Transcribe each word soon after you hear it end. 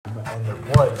and their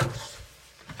place.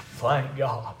 Thank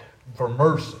God for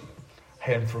mercy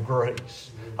and for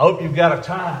grace. I hope you've got a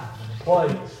time and a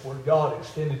place where God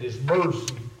extended His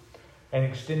mercy and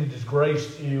extended His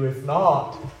grace to you. If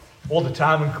not, well, the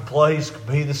time and place could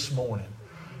be this morning.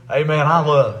 Amen. I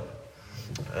love it.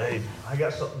 Hey, I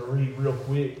got something to read real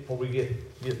quick before we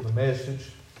get the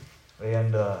message.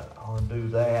 And I'll do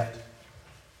that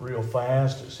real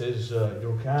fast. It says,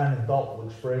 your kind and thoughtful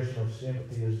expression of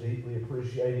sympathy is deeply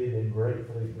appreciated and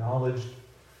gratefully acknowledged.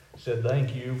 It said,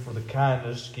 thank you for the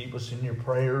kindness. Keep us in your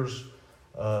prayers.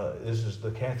 This is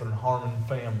the Catherine Harmon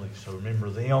family. So remember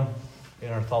them in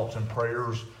our thoughts and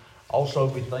prayers. Also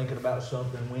be thinking about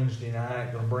something Wednesday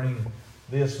night. Going to bring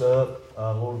this up,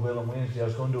 Lord willing, Wednesday. I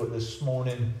was going to do it this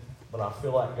morning, but I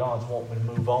feel like God's wanting me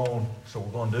to move on, so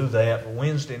we're going to do that. But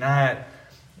Wednesday night,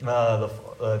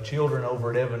 the children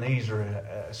over at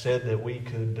Ebenezer said that we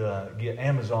could get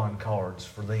Amazon cards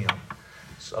for them.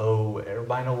 So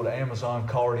everybody know what an Amazon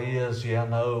card is? Yeah,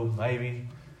 no, maybe.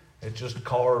 It's just a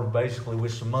card basically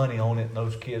with some money on it, and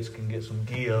those kids can get some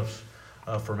gifts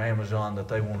from Amazon that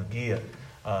they want to get.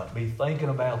 Be thinking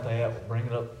about that. Bring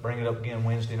it up again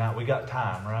Wednesday night. We got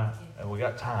time, right? We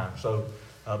got time. So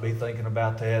be thinking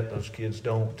about that. Those kids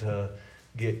don't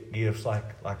get gifts like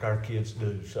our kids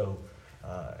do. So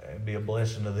it'd be a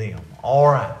blessing to them. All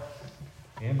right.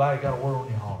 Anybody got a word on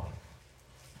your heart?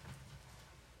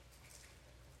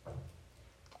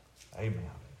 Amen.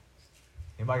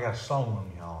 Anybody got a song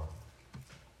on your heart?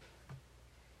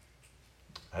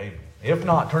 Amen. If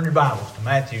not, turn your Bibles to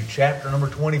Matthew chapter number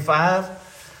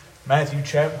 25. Matthew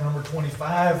chapter number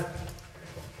 25.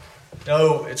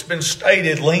 No, it's been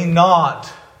stated, lean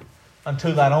not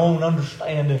unto thine own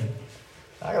understanding.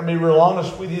 I got to be real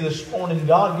honest with you this morning.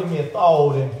 God gave me a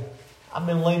thought, and I've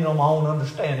been leaning on my own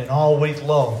understanding all week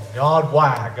long. God,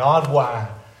 why? God, why?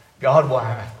 God,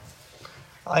 why?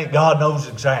 I think God knows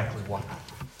exactly why.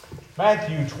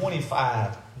 Matthew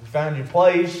 25. You found your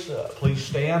place. Please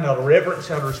stand out of reverence,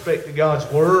 out of respect to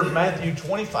God's Word. Matthew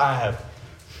 25.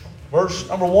 Verse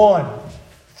number 1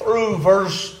 through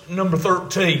verse number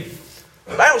 13.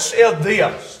 The Bible said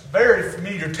this, very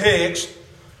familiar text.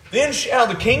 Then shall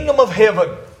the kingdom of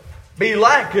heaven be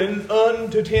likened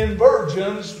unto 10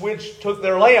 virgins which took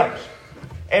their lamps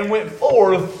and went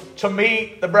forth to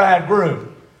meet the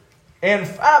bridegroom. And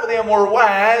 5 of them were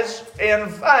wise,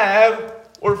 and 5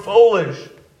 were foolish.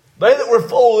 They that were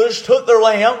foolish took their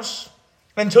lamps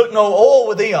and took no oil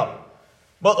with them.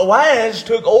 But the wise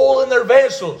took oil in their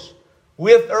vessels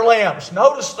with their lamps.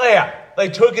 Notice that. They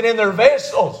took it in their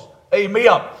vessels.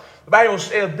 Amen. The Bible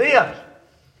said this.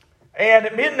 And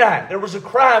at midnight there was a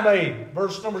cry made.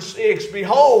 Verse number 6.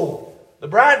 Behold, the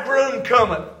bridegroom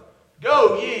cometh.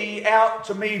 Go ye out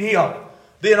to meet him.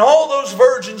 Then all those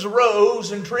virgins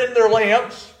arose and trimmed their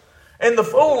lamps. And the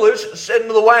foolish said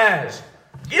unto the wise,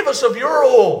 Give us of your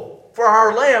oil, for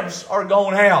our lamps are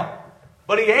gone out.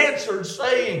 But he answered,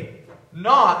 saying,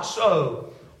 Not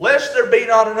so, lest there be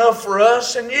not enough for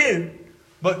us and you.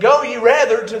 But go ye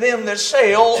rather to them that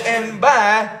sell, and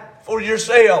buy for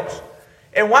yourselves.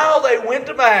 And while they went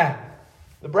to buy,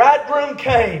 the bridegroom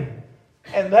came,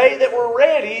 and they that were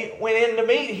ready went in to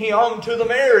meet him to the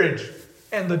marriage,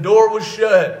 and the door was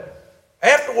shut.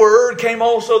 Afterward came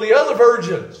also the other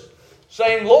virgins,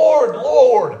 saying, Lord,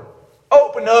 Lord,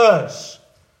 open to us.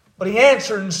 But he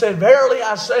answered and said, Verily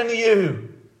I say unto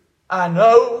you, I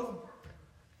know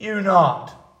you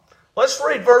not. Let's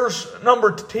read verse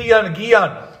number 10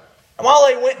 again. And while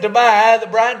they went to buy, the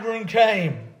bridegroom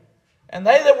came, and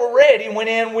they that were ready went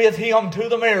in with him to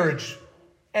the marriage,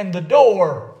 and the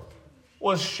door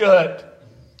was shut.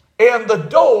 And the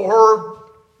door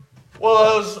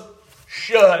was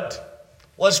shut.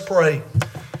 Let's pray.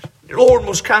 Dear Lord,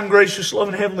 most kind, gracious,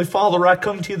 loving Heavenly Father, I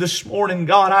come to you this morning.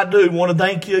 God, I do want to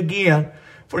thank you again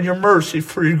for your mercy,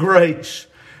 for your grace.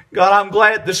 God, I'm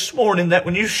glad this morning that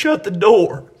when you shut the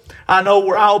door, I know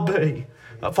where I'll be.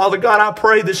 Father God, I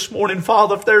pray this morning,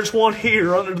 Father, if there's one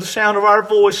here under the sound of our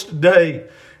voice today,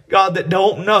 God, that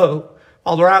don't know,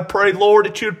 Father, I pray, Lord,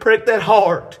 that you'd prick that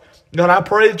heart. God, I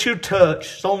pray that you'd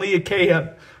touch as only you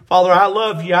can. Father, I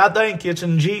love you. I thank you. It's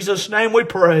in Jesus' name we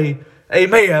pray.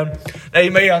 Amen.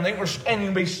 Amen. I think we're standing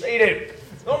to be seated.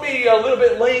 It's going to be a little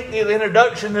bit lengthy, the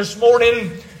introduction this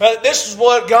morning. This is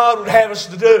what God would have us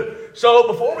to do. So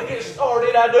before we get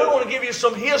started, I do want to give you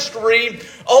some history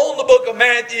on the book of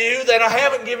Matthew that I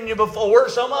haven't given you before.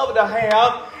 Some of it I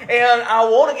have. And I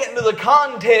want to get into the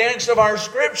context of our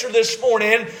scripture this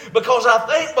morning because I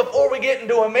think before we get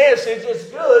into a message, it's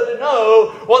good to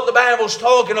know what the Bible's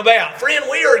talking about. Friend,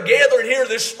 we are gathered here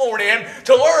this morning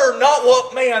to learn not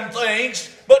what man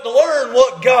thinks, but to learn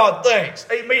what God thinks.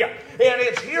 Amen. And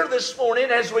it's here this morning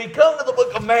as we come to the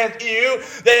book of Matthew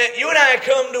that you and I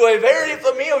come to a very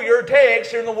familiar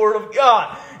text here in the Word of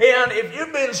God. And if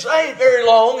you've been saved very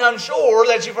long, I'm sure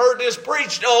that you've heard this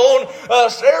preached on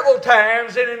several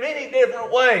times and in many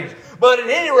different ways. But at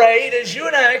any rate, as you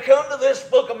and I come to this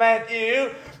book of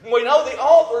Matthew, we know the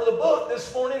author of the book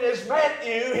this morning is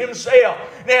Matthew himself.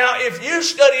 Now, if you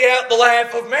study out the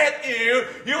life of Matthew,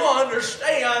 you'll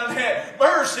understand that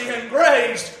mercy and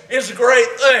grace is a great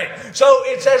thing. So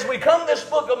it's as we come to this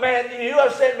book of Matthew,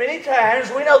 I've said many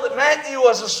times, we know that Matthew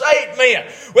was a saved man.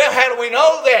 Well, how do we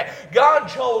know that? God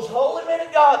chose holy men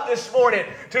of God this morning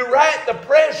to write the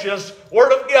precious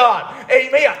Word of God.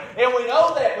 Amen. And we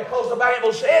know that because the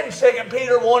Bible said in 2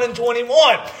 Peter 1 and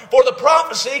 21, for the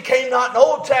prophecy came not in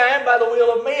old time by the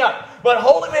will of men, but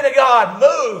holy men of God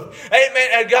moved. Amen.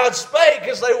 And God spake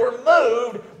as they were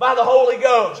moved by the Holy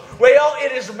Ghost. Well,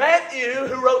 it is Matthew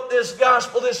who wrote this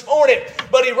gospel this morning.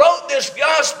 But he wrote this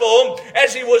gospel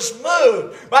as he was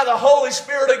moved by the Holy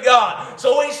Spirit of God.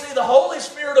 So we see the Holy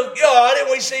Spirit of God and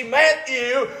we see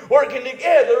Matthew working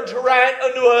together to write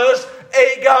unto us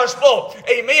a gospel.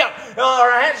 Amen. All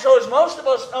right. So as most of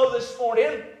us know this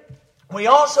morning, we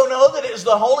also know that it is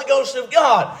the Holy Ghost of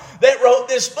God that wrote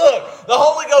this book. The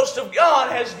Holy Ghost of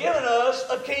God has given us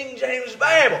a King James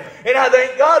Bible. And I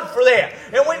thank God for that.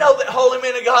 And we know that holy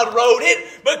men of God wrote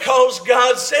it because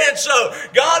God said so.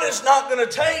 God is not going to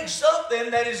take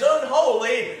something that is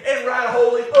unholy and write a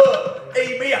holy book.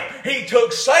 Amen. He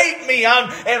took saved men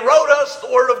and wrote us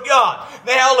the Word of God.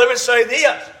 Now let me say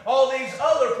this. All these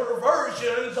other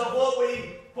perversions of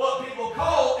what people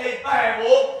call a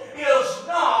Bible is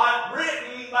not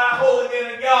written by holy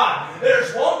men of God.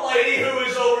 There's one lady who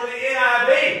is over the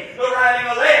NIV, the writing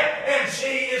of that, and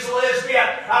she is a lesbian.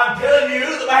 I'm telling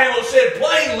you, the Bible said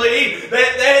plainly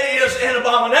that that is an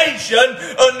abomination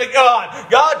unto God.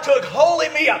 God took holy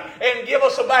men and give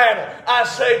us a Bible. I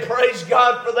say praise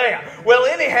God for that. Well,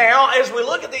 anyhow, as we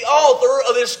look at the author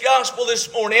of this gospel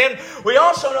this morning, we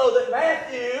also know that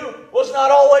Matthew was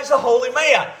not always a holy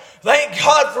man. Thank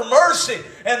God for mercy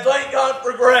and thank God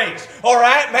for grace. All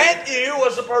right, Matthew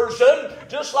was a person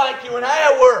just like you and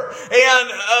I were.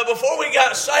 And before we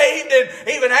got saved and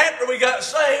even after we got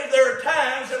saved, there are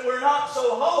times that we're not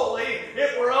so holy,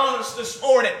 if we're honest this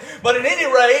morning. But at any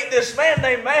rate, this man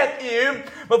named Matthew,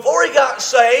 before he got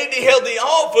saved, he held the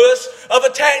office of a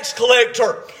tax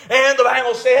collector. And the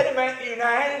Bible said in Matthew 9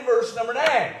 and verse number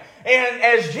 9, and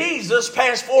as Jesus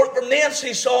passed forth from thence,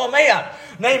 he saw a man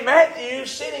named Matthew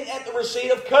sitting at the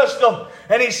receipt of custom.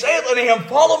 And he saith unto him,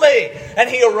 follow me. And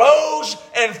he arose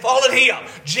and followed him.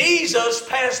 Jesus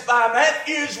passed by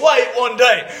Matthew's way one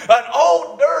day, an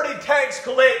old dirty tax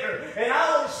collector. And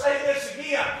I want to say this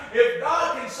again. If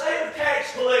God can save a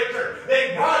tax collector,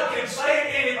 then God can save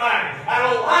anybody.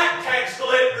 I don't like tax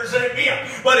collectors again.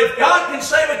 But if God can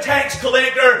save a tax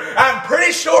collector, I'm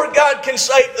pretty sure God can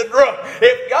save the drunk.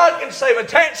 If God can save a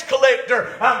tax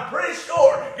collector, I'm pretty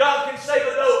sure God can save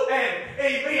a dope addict.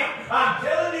 Amen. I'm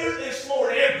telling you this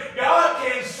morning, God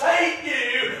can save you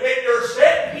if you're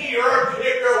sitting here,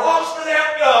 if you're lost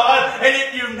without God, and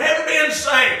if you've never been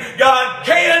saved. God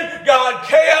can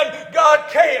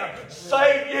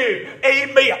save you.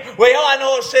 Amen. Well, I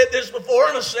know I've said this before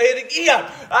and I'll say it again.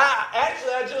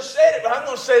 I just said it, but I'm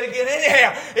going to say it again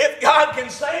anyhow. If God can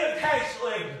save a tax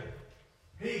collector,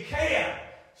 He can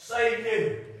save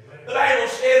you. The Bible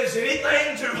says, is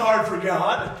anything too hard for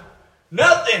God?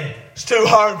 Nothing is too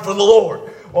hard for the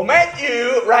Lord. Well,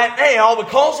 Matthew right now,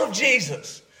 because of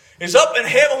Jesus, is up in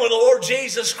heaven with the Lord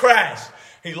Jesus Christ.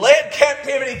 He led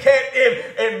captivity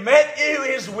captive, and Matthew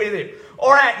is with him.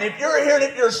 All right, and if you're here and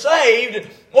if you're saved,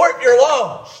 or if you're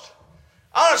lost,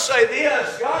 I want to say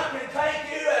this. God can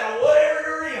take you out of whatever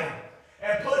you're in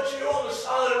and put you on the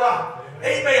solid rock.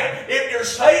 Amen. If you're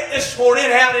saved this morning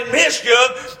out in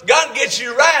mischief, God gets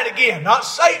you right again. Not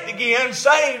saved again.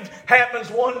 Saved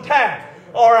happens one time.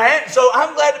 All right? So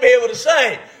I'm glad to be able to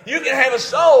say, you can have a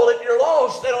soul if you're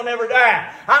lost that'll never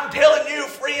die. I'm telling you,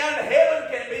 friend,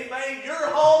 heaven can be made your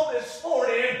home this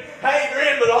morning. Hey,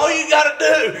 friend, but all you got to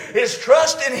do is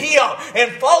trust in Him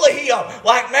and follow Him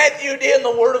like Matthew did in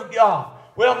the Word of God.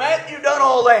 Well, Matthew done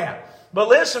all that. But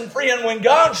listen, friend, when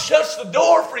God shuts the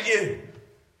door for you,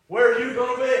 where are you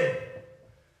going to be?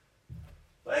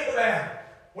 Think about it.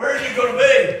 Where are you going to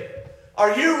be?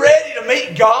 Are you ready to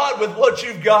meet God with what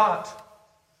you've got?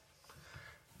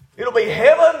 It'll be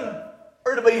heaven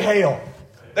or it'll be hell.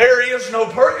 There is no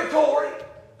purgatory.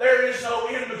 There is no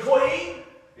in between.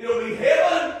 It'll be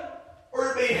heaven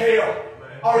or it'll be hell.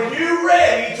 Are you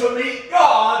ready to meet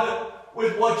God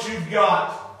with what you've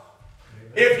got?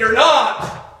 If you're not,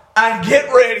 I'd get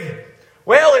ready.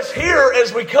 Well, it's here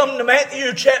as we come to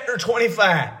Matthew chapter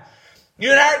 25. You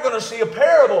and I are going to see a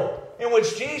parable in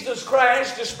which Jesus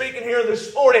Christ is speaking here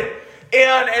this morning.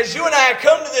 And as you and I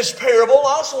come to this parable,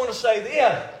 I also want to say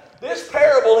this. This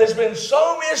parable has been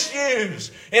so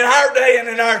misused in our day and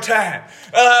in our time.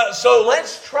 So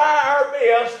let's try our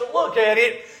best to look at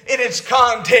it in its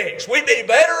context. We'd be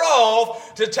better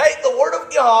off to take the Word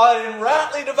of God and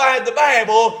rightly divide the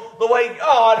Bible the way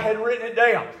God had written it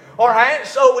down. Alright,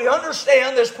 so we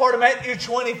understand this part of Matthew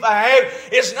 25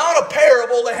 is not a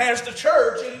parable that has the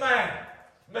church in mind.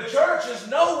 The church is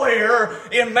nowhere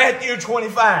in Matthew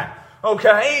 25.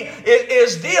 Okay? It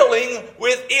is dealing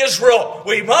with Israel.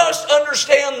 We must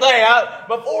understand that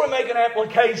before we make an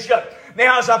application.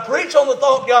 Now, as I preach on the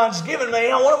thought God's given me,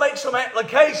 I want to make some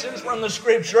applications from the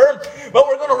Scripture, but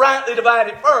we're going to rightly divide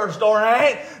it first, all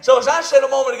right? So, as I said a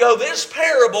moment ago, this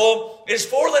parable is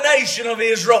for the nation of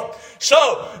Israel.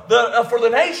 So, for the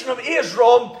nation of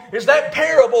Israel is that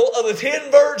parable of the 10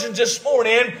 virgins this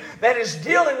morning that is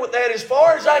dealing with that, as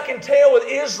far as I can tell, with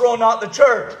Israel, not the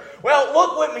church. Well,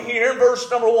 look with me here in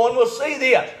verse number 1. We'll see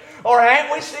this. All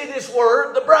right, we see this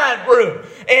word, the bridegroom.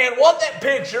 And what that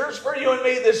pictures for you and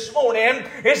me this morning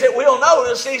is that we'll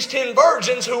notice these 10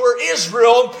 virgins who were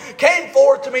Israel came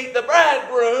forth to meet the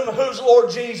bridegroom, who's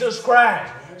Lord Jesus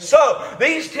Christ. So,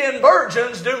 these 10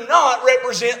 virgins do not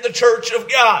represent the church of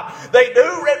God. They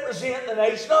do represent the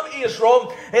nation of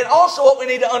Israel. And also what we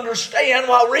need to understand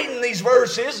while reading these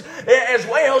verses as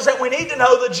well is that we need to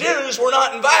know the Jews were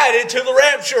not invited to the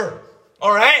rapture.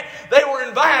 All right? They were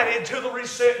invited to the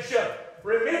reception.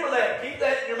 Remember that. Keep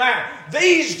that in your mind.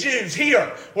 These Jews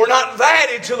here were not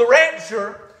invited to the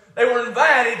rapture. They were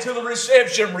invited to the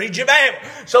reception. Read your Bible.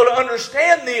 So to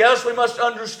understand this, we must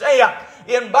understand.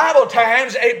 In Bible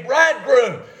times, a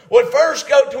bridegroom would first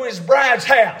go to his bride's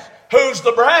house. Who's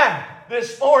the bride?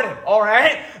 This morning, all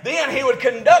right? Then he would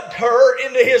conduct her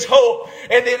into his home.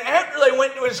 And then after they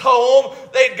went to his home,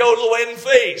 they'd go to the wedding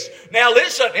feast. Now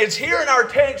listen, it's here in our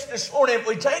text this morning. If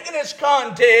we take in its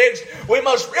context, we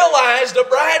must realize the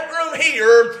bridegroom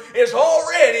here is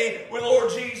already with Lord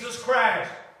Jesus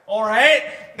Christ. All right?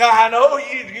 Now, I know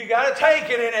you got to take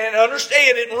it and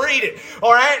understand it and read it.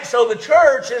 All right? So the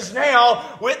church is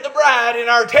now with the bride in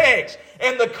our text.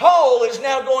 And the call is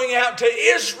now going out to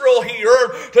Israel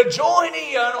here to join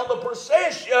in on the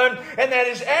procession. And that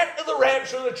is after the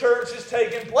rapture of the church is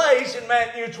taking place in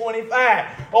Matthew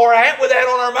 25. All right? With that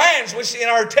on our minds, we see in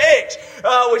our text,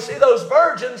 we see those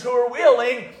virgins who are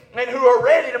willing and who are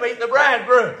ready to meet the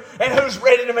bridegroom. And who's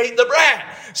ready to meet the bride?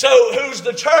 So who's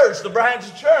the church? The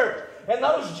bride's the church. And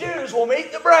those Jews will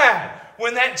meet the bride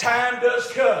when that time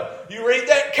does come. You read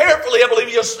that carefully, I believe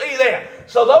you'll see that.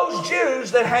 So those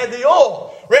Jews that had the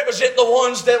oil represent the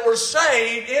ones that were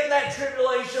saved in that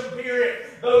tribulation period.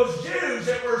 Those Jews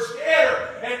that were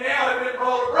scattered and now have been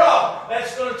brought abroad.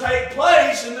 That's going to take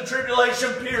place in the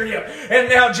tribulation period. And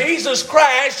now Jesus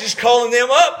Christ is calling them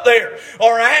up there.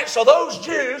 All right, so those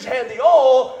Jews had the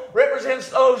oil represents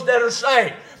those that are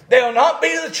saved. They'll not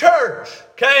be the church,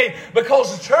 okay?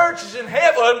 Because the church is in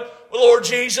heaven with Lord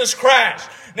Jesus Christ.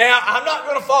 Now, I'm not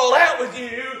going to fall out with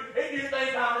you if you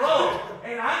think I'm wrong.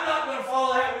 And I'm not going to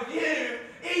fall out with you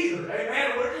either.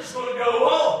 Amen? We're just going to go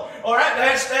on. All right?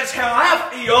 That's how I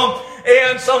feel.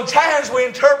 And sometimes we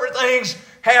interpret things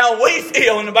how we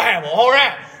feel in the Bible. All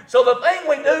right? So the thing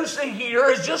we do see here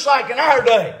is just like in our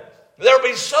day. There will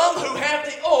be some who have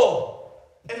the oil.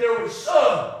 And there will be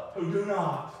some who do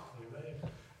not.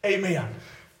 Amen.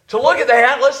 To look at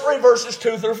that, let's read verses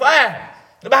 2 through 5.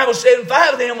 The Bible said, and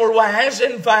 5 of them were wise,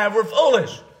 and 5 were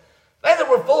foolish. They that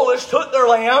were foolish took their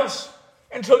lamps,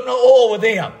 and took no oil with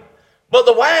them. But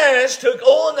the wise took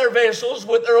oil in their vessels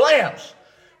with their lamps.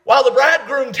 While the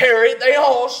bridegroom tarried, they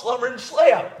all slumbered and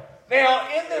slept. Now,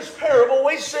 in this parable,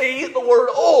 we see the word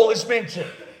oil is mentioned.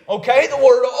 Okay, the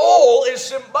word oil is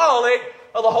symbolic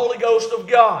of the Holy Ghost of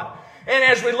God. And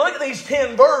as we look at these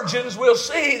 10 virgins, we'll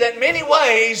see that in many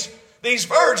ways, these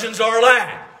virgins are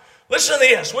alike. Listen to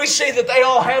this. We see that they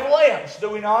all have lamps,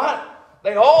 do we not?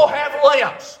 They all have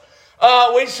lamps.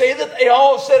 We see that they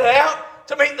all set out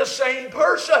to meet the same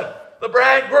person, the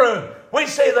bridegroom. We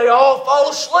see they all fall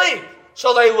asleep,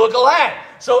 so they look alike.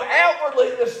 So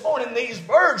outwardly this morning, these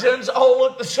virgins all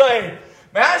look the same.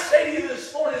 May I say to you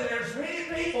this morning, there's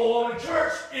many people on the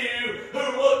church pew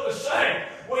who look the same.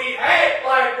 We act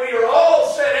like we are all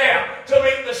set out to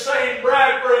meet the same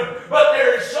bridegroom. But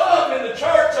there are some in the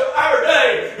church of our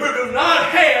day who do not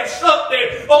have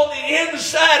something on the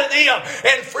inside of them.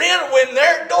 And friend, when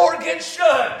their door gets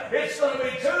shut, it's going to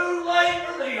be too late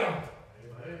for them.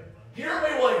 Amen. Hear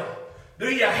me well. Do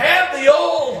you have the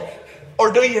oil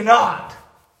or do you not?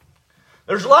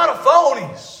 There's a lot of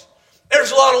phonies.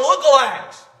 There's a lot of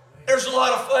lookalikes. There's a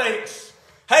lot of fakes.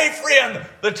 Hey friend,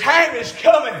 the time is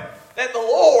coming that the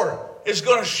Lord is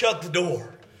going to shut the door.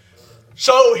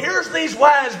 So here's these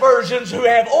wise virgins who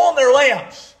have oil in their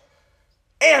lamps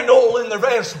and oil in their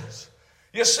vessels.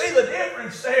 You see the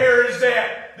difference there is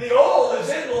that the oil is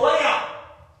in the lamp,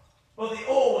 but the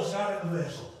oil is not in the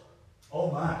vessel.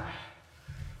 Oh my.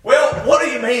 Well, what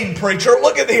do you mean, preacher?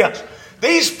 Look at this.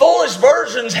 These foolish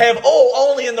virgins have oil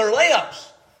only in their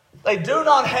lamps. They do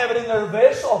not have it in their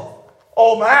vessel.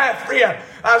 Oh my friend,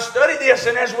 I've studied this,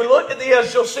 and as we look at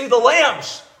this, you'll see the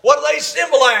lamps. What do they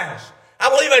symbolize? I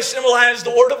believe they symbolize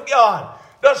the Word of God.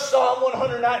 Does Psalm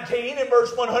 119 and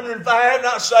verse 105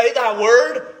 not say, Thy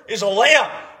Word is a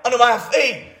lamp unto my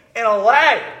feet and a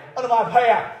light unto my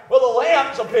path? Well, the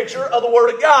lamp is a picture of the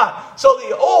Word of God. So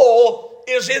the oil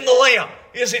is in the lamp.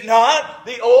 Is it not?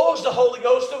 The oil is the Holy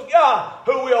Ghost of God,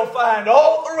 who we'll find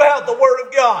all throughout the Word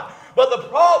of God. But the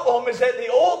problem is that the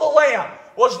oil of the lamp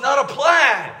was not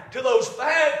applied to those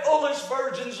 5 foolish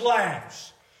virgins'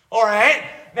 lamps. All right?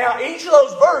 Now, each of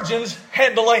those virgins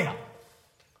had the lamp.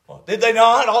 Well, did they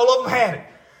not? All of them had it.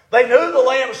 They knew the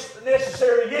lamp's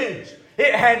necessary use.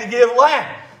 It had to give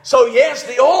light. So yes,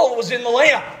 the oil was in the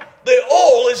lamp. The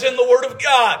oil is in the Word of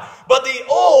God. But the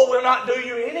oil will not do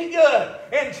you any good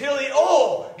until the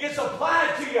oil gets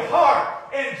applied to your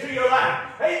heart and to your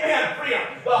life. Amen, friend.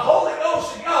 The Holy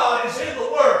Ghost of God is in the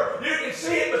Word. You can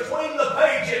see it between the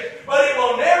pages, but it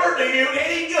will never do you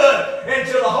any good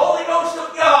until the Holy Ghost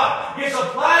of God gets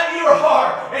applied to your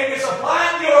heart and gets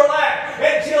applied to your life,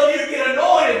 until you get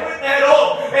anointed with that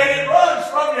oil and it runs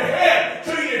from your head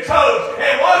to your toes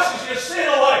and washes your sin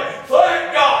away.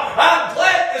 Thank God. I'm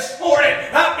glad this morning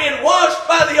I've been washed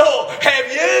by the oil.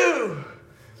 Have you?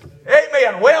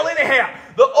 Amen. Well, anyhow,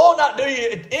 the oil not do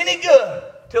you any good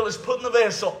till it's put in the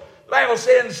vessel. The Bible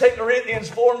said in 2 Corinthians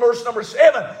 4 verse number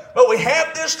 7, but we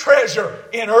have this treasure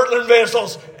in earthen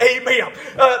vessels. Amen.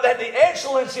 That the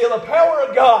excellency of the power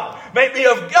of God may be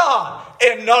of God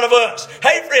and not of us.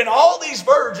 Hey friend, all these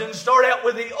virgins start out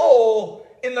with the oil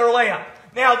in their lamp.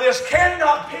 Now this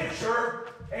cannot picture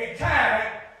a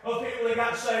time of people that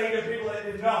got saved and people that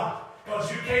did not.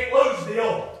 Because you can't lose the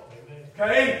oil.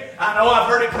 Okay? I know I've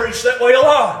heard it preached that way a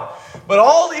lot. But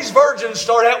all these virgins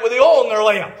start out with the oil in their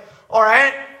lamp.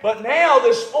 Alright? But now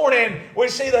this morning we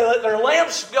see they let their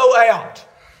lamps go out.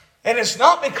 And it's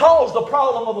not because the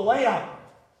problem of the lamp.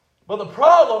 But the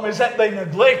problem is that they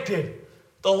neglected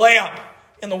the lamp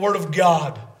in the Word of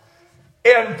God.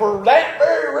 And for that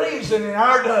very reason in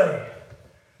our day,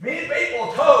 many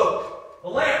people tote the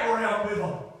lamp around with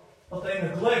them. But they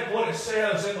neglect what it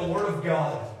says in the Word of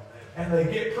God. And they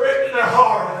get pricked in their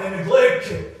heart and they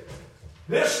neglect it.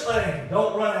 This thing,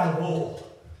 don't run out of oil.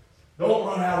 Don't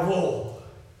run out of oil.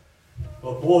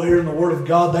 But boy, here in the Word of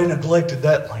God, they neglected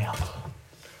that lamp.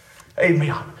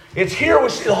 Amen. It's here we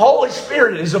see the Holy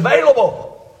Spirit is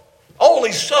available.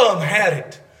 Only some had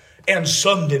it and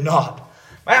some did not.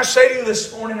 May I say to you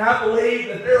this morning, I believe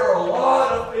that there are a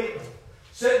lot of people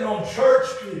sitting on church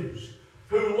pews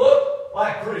who look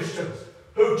like Christians,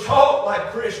 who talk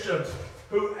like Christians,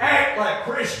 who act like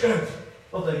Christians,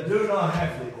 but they do not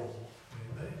have the oil.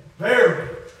 Very,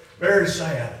 very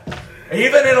sad.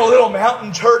 Even in a little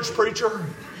mountain church, preacher,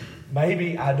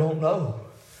 maybe, I don't know.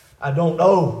 I don't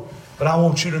know. But I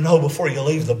want you to know before you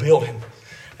leave the building.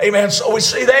 Amen. So we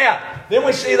see that. Then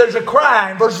we see there's a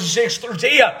cry in verses 6 through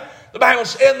 10. The Bible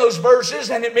said in those verses,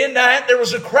 and at midnight there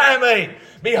was a cry made.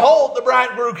 Behold, the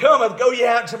bridegroom cometh, go ye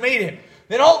out to meet him.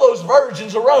 Then all those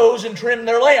virgins arose and trimmed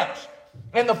their lamps.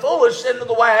 And the foolish said to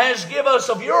the wise, give us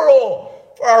of your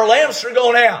oil, for our lamps are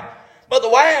gone out. But the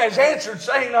wise answered,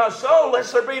 saying, not so,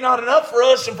 lest there be not enough for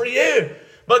us and for you.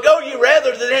 But go ye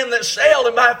rather to them that sell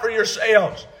and buy for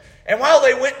yourselves. And while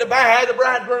they went to buy, the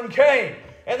bridegroom came.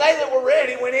 And they that were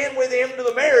ready went in with him to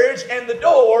the marriage, and the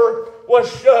door was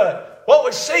shut. What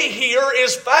we see here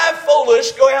is 5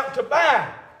 foolish go out to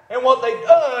buy. And what they've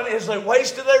done is they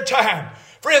wasted their time.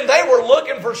 Friend, they were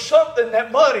looking for something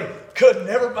that money could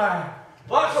never buy.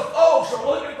 Lots of folks are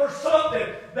looking for something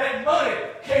that money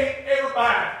can't ever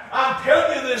buy. I'm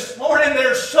telling you this morning,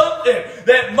 there's something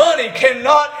that money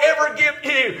cannot ever give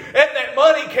you and that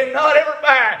money cannot ever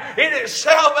buy. It is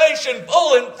salvation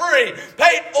full and free,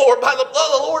 paid for by the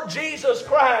blood of the Lord Jesus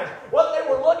Christ. What they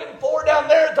were looking for down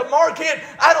there at the market,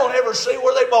 I don't ever see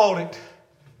where they bought it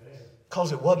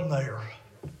because it wasn't there.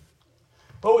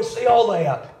 But we see all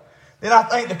that. Then I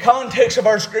think the context of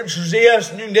our scriptures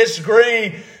is, and you can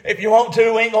disagree if you want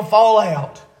to, we ain't going to fall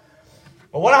out.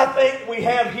 But what I think we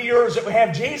have here is that we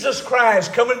have Jesus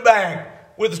Christ coming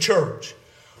back with the church.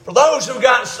 For those who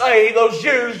got saved, those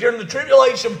Jews during the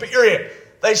tribulation period,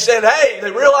 They said, hey,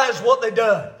 they realized what they'd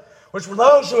done, which were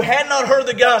those who had not heard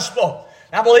the gospel.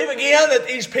 I believe again that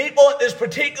these people at this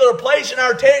particular place in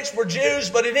our text were Jews,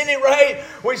 but at any rate,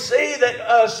 we see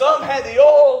that some had the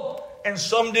oil and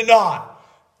some did not.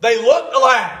 They looked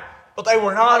alike, but they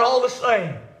were not all the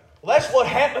same. Well, that's what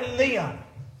happened then.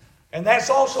 And that's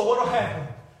also what will happen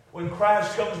when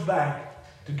Christ comes back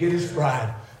to get His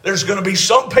bride. There's going to be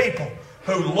some people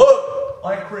who look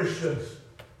like Christians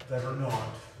that are not.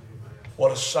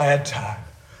 What a sad time.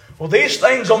 Well, these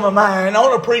things on my mind, I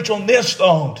want to preach on this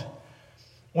thought.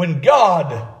 When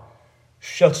God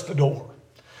shuts the door.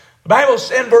 The Bible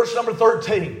says in verse number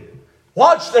 13,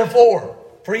 watch therefore,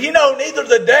 for ye know neither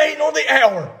the day nor the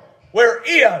hour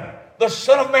wherein the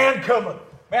Son of Man cometh.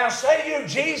 May I say to you,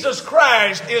 Jesus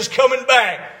Christ is coming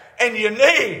back, and you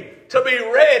need to be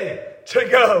ready to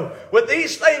go. With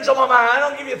these things on my mind,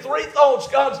 I'll give you 3 thoughts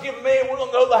God's given me, and we're going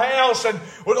to go to the house, and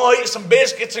we're going to eat some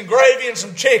biscuits and gravy and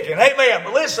some chicken. Amen.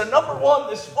 But listen, number 1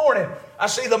 this morning, I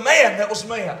see the man that was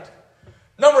met.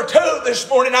 Number 2 this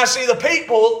morning, I see the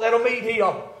people that'll meet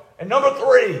him. And number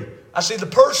 3, I see the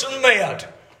person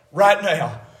met right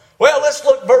now. Well, let's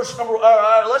look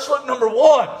number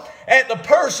 1 at the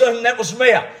person that was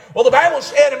met. Well, the Bible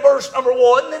said in verse number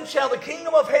 1, then shall the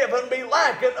kingdom of heaven be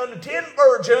likened unto 10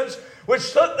 virgins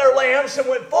which took their lamps and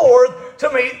went forth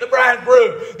to meet the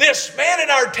bridegroom. This man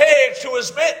in our text who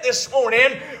was met this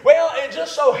morning, well, it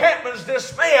just so happens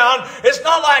this man is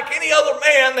not like any other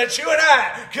man that you and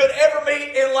I could ever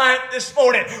meet in life this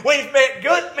morning. We've met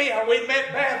good men. We've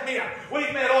met bad men.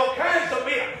 We've met all kinds of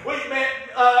men. We've met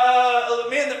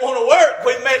men that want to work.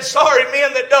 We've met sorry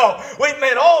men that don't. We've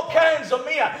met all kinds of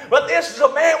men. But this is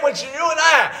a man which you and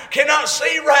I cannot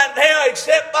see right now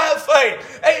except by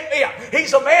faith. Amen.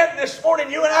 He's a man this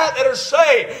morning, you and I, that are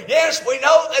saved. Yes, we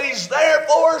know that He's there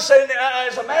for us. And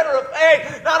as a matter of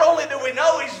fact, not only do we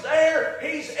know He's there,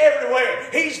 He's everywhere.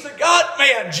 He's the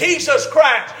God-man, Jesus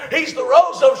Christ. He's the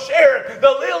Rose of Sharon,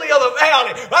 the lily of the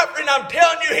valley. My friend, I'm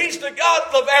telling you, He's the God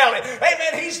of the valley.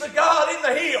 Amen. He's the God in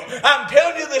the hill. I'm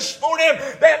telling you this morning,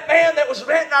 that man that was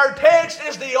read in our text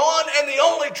is the one and the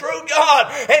only true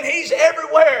God. And He's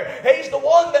everywhere. He's the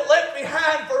one that left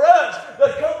behind for us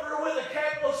the Comforter with a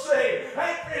capital C.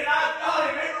 Hey, friend, I've got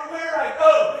Him everywhere I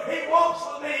go. He walks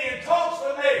with me and talks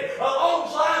with me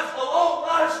along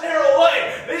life's narrow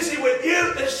way. Is He with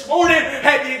you this morning?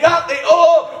 Have you got the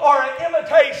oil or an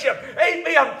imitation?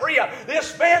 Amen, friend.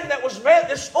 This man that was met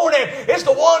this morning is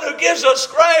the one who gives us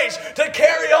grace to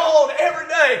carry on every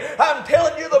day. I'm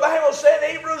telling you, the Bible said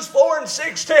in Hebrews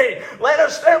 4:16, let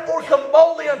us therefore come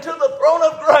boldly unto the throne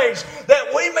of grace,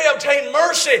 that we may obtain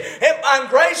mercy and find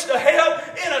grace to help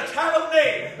in a time of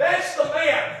need. That's the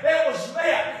man that was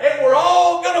met, and we're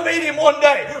all going to meet Him one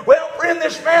day. Well, friend,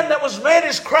 this man that was met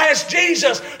is Christ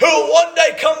Jesus, who will one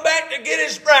day come back to get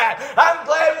His bride. I'm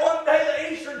glad one day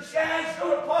the eastern sky is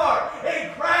going to part,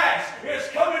 and Christ is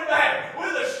coming back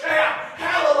with a shout.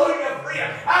 Hallelujah,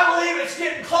 friend. I believe it's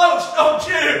getting close, don't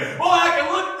you? Boy, I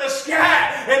can look at the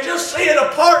sky and just see it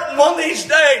apart in one of these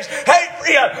days. Hey,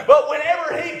 friend, but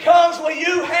whenever He comes, will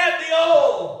you have the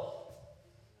oil?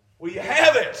 Will you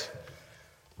have it?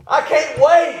 I can't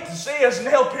wait to see His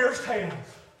nail-pierced hands,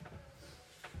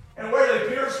 and where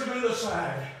they pierce Him in the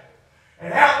side,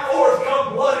 and out forth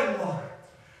come blood and water.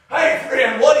 Hey,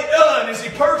 friend, what He done is He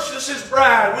purchased His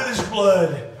bride with His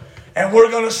blood, and we're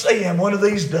going to see Him one of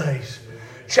these days.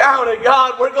 Child of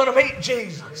God, we're going to meet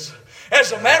Jesus.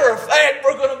 As a matter of fact,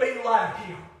 we're going to be like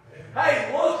Him.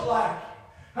 Hey, look like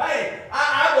Him. Hey,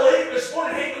 I believe this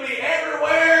morning He can be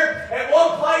everywhere at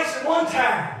one place at one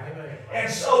time. And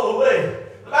so will we.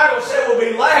 The Bible said we'll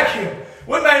be like Him.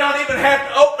 We may not even have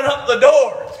to open up the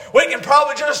door. We can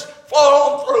probably just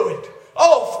fall on through it.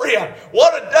 Oh, friend,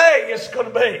 what a day it's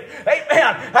going to be.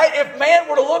 Amen. Hey, if man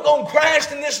were to look on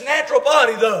Christ in this natural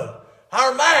body, though,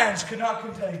 our minds could not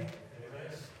contain it.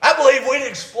 I believe we'd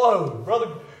explode.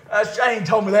 Brother Shane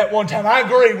told me that one time. I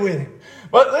agree with him.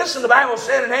 But listen, the Bible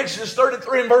said in Exodus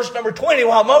 33 and verse number 20,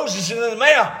 while Moses is in the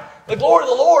mount, the glory of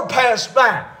the Lord passed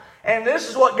by. And this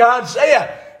is what God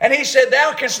said. And He said,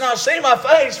 thou canst not see my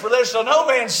face, for there shall no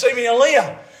man see me and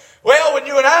live. Well, when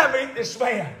you and I meet this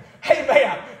man,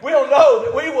 amen, we'll know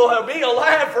that we will be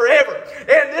alive forever.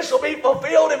 And this will be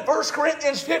fulfilled in 1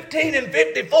 Corinthians 15 and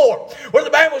 54, where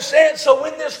the Bible says, so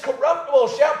when this corruptible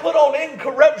shall put on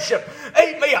incorruption,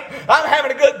 amen, I'm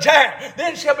having a good time,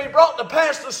 then shall be brought to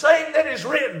pass the same that is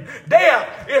written,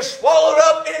 death is swallowed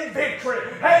up in victory.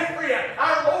 Hey, friend,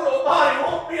 our mortal body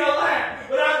won't be alive,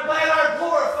 but I'm glad our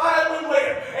glorified one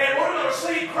will. And we're going to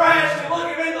see Christ and look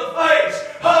Him in the face,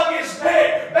 hug His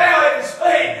neck, bow at His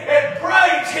feet, and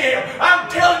praise Him. I'm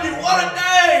telling you, what a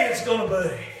day it's going to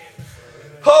be.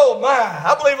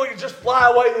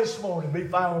 my way this morning, be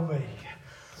fine with me.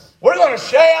 We're going to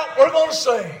shout, we're going to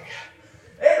sing.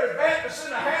 Every Baptist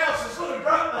in the house is going to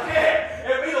drop the hat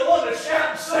and be the one to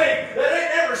shout and sing that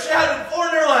ain't never shouted before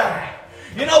in their life.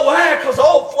 You know why? Because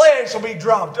old flesh will be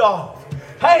dropped off.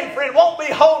 Hey, friend, won't be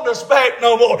holding us back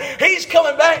no more. He's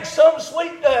coming back some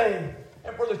sweet day.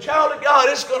 And for the child of God,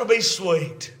 it's going to be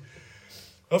sweet.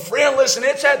 Well, friend, listen,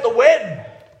 it's at the wedding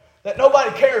that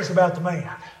nobody cares about the man.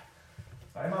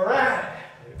 Am I right?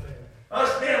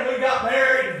 Us men, we got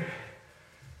married.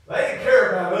 They didn't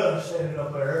care about us standing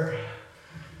up there.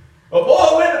 But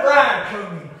boy, when the bride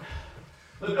come in,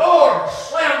 the door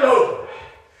slammed open.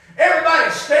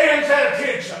 Everybody stands at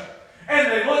attention.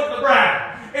 And they look at the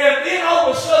bride. And then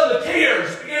all of a sudden the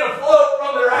tears begin to flow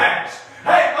from their eyes.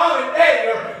 Hey, Mom and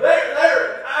Daddy,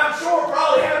 they're I'm sure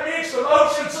probably have mixed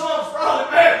emotions. Some of them's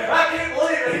probably mad. I can't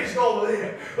believe that he's going to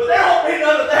live. But there won't be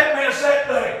none of that mess that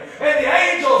day. And the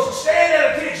angels will stand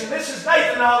at attention. This is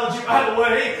Nathanology, by the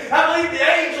way. I believe the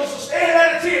angels will stand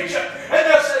at attention. And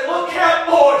they'll say, look out,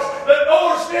 boys. The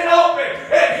door's been open.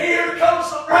 And here comes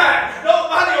the bride.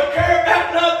 Nobody will care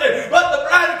about nothing but the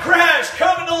bride of Christ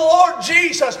coming to the Lord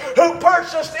Jesus, who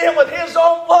purchased him with his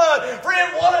own blood. Friend,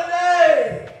 what a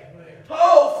day.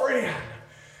 Oh, friend.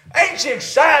 Ain't you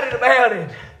excited about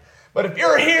it? But if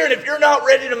you're here and if you're not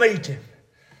ready to meet him,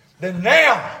 then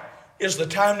now is the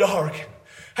time to hearken.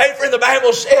 Hey, friend, the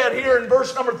Bible said here in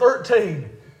verse number 13,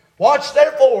 watch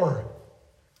therefore,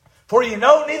 for you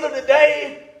know neither the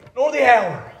day nor the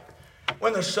hour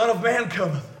when the Son of Man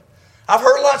cometh. I've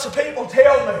heard lots of people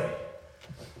tell me,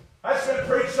 that's been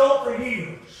preached on for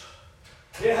years.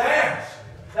 It has.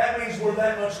 That means we're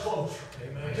that much closer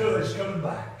to his coming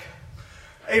back.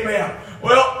 Amen.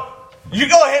 Well, you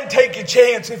go ahead and take your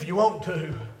chance if you want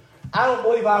to. I don't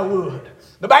believe I would.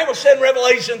 The Bible said in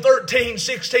Revelation 13,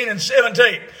 16, and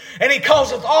 17, and he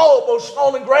causeth all, both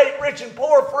small and great, rich and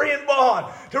poor, free and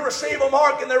bond, to receive a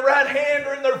mark in their right hand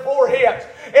or in their foreheads,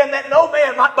 and that no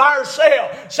man might buy or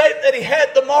sell, save that he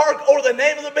had the mark or the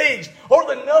name of the beast or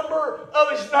the number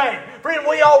of his name. Friend,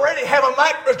 we already have a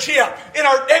microchip in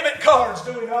our debit cards,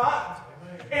 do we not?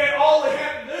 And all they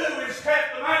have to do is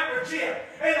tap the microchip,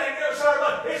 and they give us our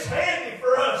money. It's handy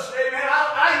for us. Amen.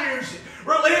 I use it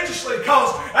religiously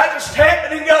because I just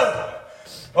tap it and go.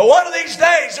 But one of these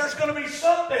days, there's going to be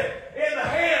something in the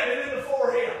hand and in the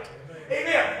forehead.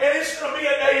 Amen. And it's going to be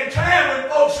a day and time when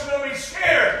folks are going to be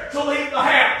scared to leave the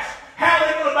house. How are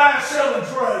they going to buy and sell and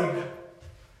trade?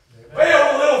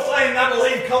 Well, a little thing, I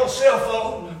believe, called a cell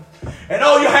phone. And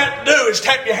all you have to do is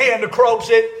tap your hand across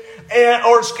it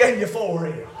or scan your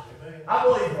forehead. I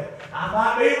believe that. I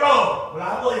might be wrong, but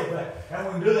I believe that. And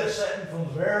we can do that sitting from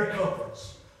the very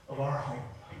comforts of our home.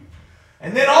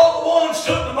 And then all the ones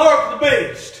took the mark of the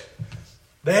beast.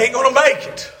 They ain't going to make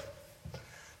it.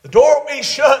 The door will be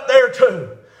shut there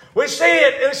too. We see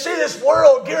it, and we see this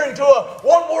world gearing to a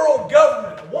one world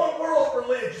government, one world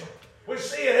religion. We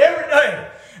see it every day.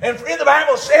 And in the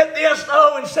Bible said this,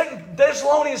 in 2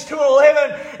 Thessalonians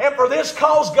 2:11, and for this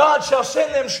cause God shall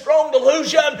send them strong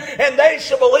delusion, and they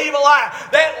shall believe a lie.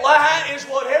 That lie is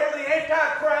whatever the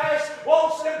Antichrist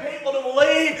wants them people to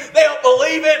believe. They'll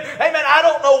believe it. Amen. I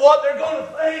don't know what they're going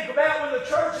to think about when the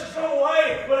churches go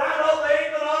away, but I know they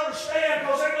ain't going to understand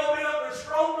because they're going to be under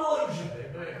strong delusion.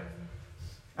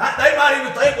 They might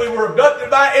even think we were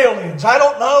abducted by aliens. I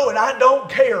don't know, and I don't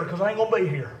care because I ain't going to be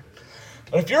here.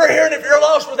 But if you're here and if you're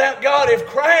lost without God, if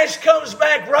Christ comes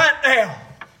back right now,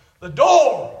 the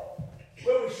door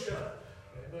will be shut.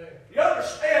 Amen. You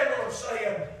understand what I'm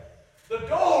saying? The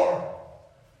door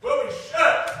will be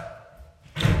shut.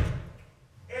 And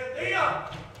then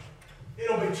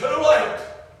it'll be too late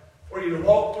for you to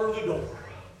walk through the door.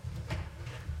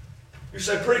 You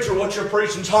say, preacher, what's your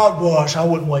preaching's hogwash? I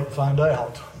wouldn't wait to find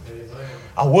out. Amen.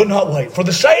 I would not wait. For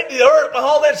the sake of the earth and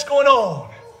all that's going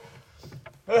on.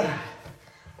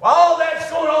 All that's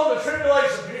going on in the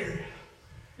tribulation period.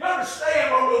 You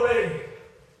understand where we'll be?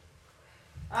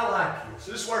 I like this.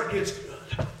 This is where it gets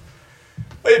good.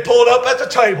 We pulled up at the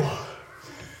table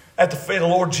at the feet of the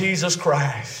Lord Jesus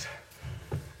Christ.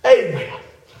 Amen.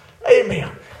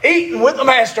 Amen. Eating with the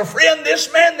Master. Friend,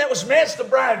 this man that was met's the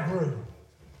bridegroom.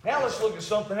 Now let's look at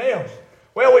something else.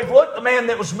 Well, we've looked at the man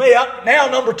that was met. Now,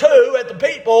 number 2, at the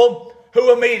people who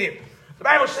will meet him. The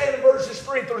Bible said in verses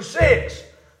 3 through 6,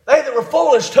 they that were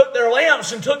foolish took their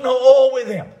lamps and took no oil with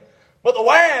them. But the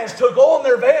wise took oil in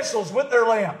their vessels with their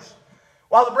lamps.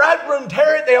 While the bridegroom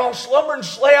tarried, they all slumbered and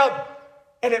slept.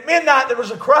 And at midnight there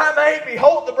was a cry made,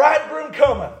 behold, the bridegroom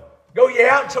cometh. Go ye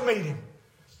out to meet him.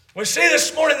 We see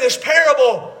this morning in this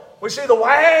parable, we see the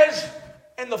wise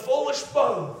and the foolish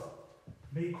both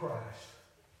meet Christ.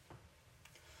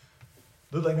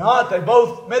 Do they not? They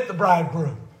both met the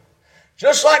bridegroom.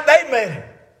 Just like they met him.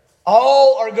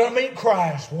 All are going to meet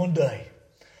Christ one day.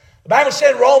 The Bible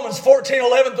said in Romans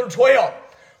 14:11 through 12,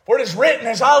 for it is written,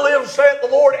 as I live, saith the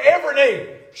Lord, every knee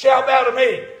shall bow to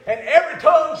me, and every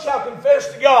tongue shall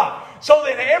confess to God. So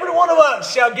then every one of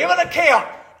us shall give an account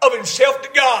of himself to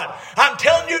God. I'm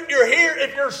telling you, you're here,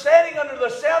 if you're sitting under the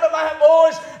sound of my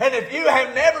voice, and if you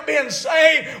have never been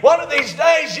saved, one of these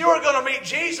days you are going to meet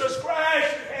Jesus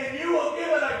Christ, and you will give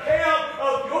an account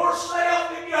of yourself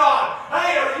to God.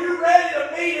 Hey, are you ready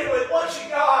to meet Him with what you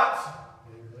got?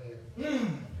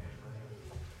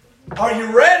 Are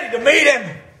you ready to meet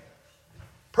Him?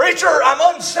 Preacher,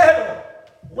 I'm unsettled.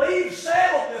 Leave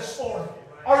settled this morning.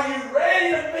 Are you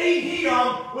ready to meet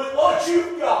Him with what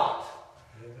you've got?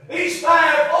 These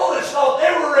five foolish thought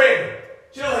they were ready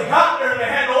till they got there and they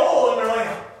had oil in their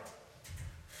lamp.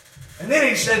 And then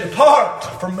He said, depart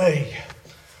from me.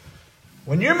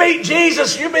 When you meet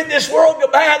Jesus, you bid this world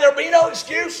goodbye. There'll be no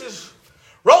excuses.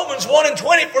 Romans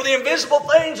 1:20, for the invisible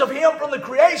things of Him from the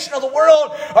creation of the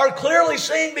world are clearly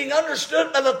seen, being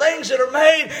understood by the things that are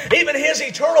made, even His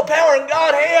eternal power and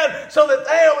Godhead, so that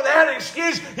they are without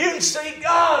excuse. You can see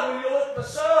God when you look at the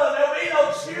sun. There'll be no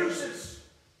excuses.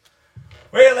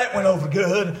 Well, that went over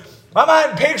good. My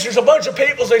mind pictures a bunch of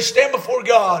people as they stand before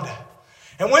God.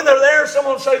 And when they're there,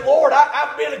 someone will say, Lord,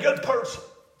 I've been a good person.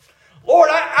 Lord,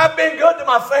 I've been good to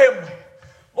my family.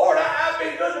 Lord, I've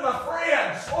been good to my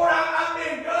friends. Lord, I've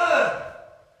been good.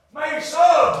 Maybe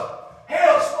so.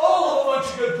 Hell's full of a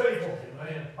bunch of good people.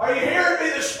 Amen. Are you hearing me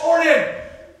this morning?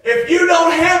 If you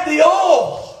don't have the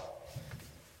oil,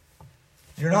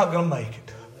 you're not going to make it.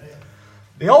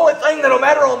 The only thing that'll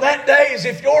matter on that day is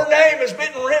if your name has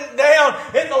been written down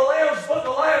in the Lamb's Book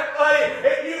of Life,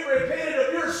 if you've repented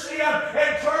of your sin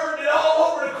and turned it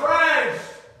all over to Christ.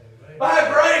 By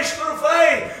grace through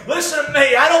faith. Listen to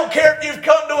me. I don't care if you've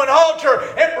come to an altar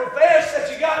and profess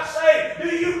that you got saved.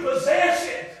 Do you possess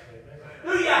it?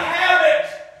 Do you have it?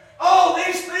 Oh,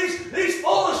 these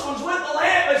foolish ones with the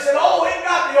lamp, they said, oh, we've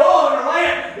got the oil in our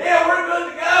lamp. Yeah, we're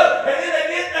good to go. And then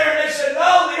they get there and they said,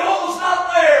 no, the oil's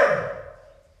not there.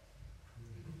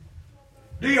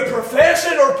 Do you profess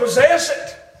it or possess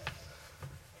it?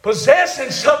 Possessing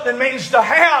something means to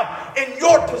have in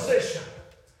your possession.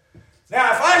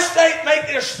 Now, if I make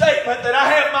this statement that I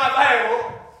have my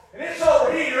Bible, and it's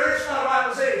over here, it's not my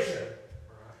possession.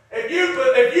 If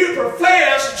you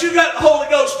profess that you got the Holy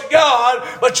Ghost of God,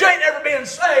 but you ain't never been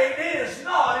saved, it is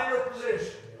not in your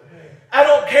possession. I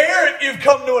don't care if you've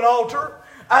come to an altar.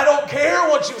 I don't care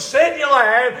what you've said in your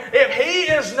life. If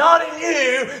He is not in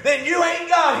you, then you ain't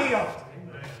got Him.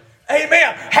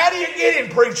 Amen. How do you get Him,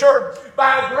 preacher?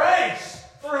 By grace.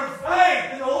 Through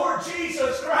faith in the Lord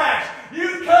Jesus Christ. You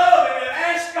come and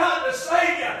ask God to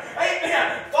save you.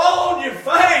 Amen. Fall on your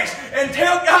face and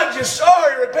tell God you're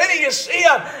sorry. Repent of your sin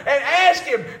and ask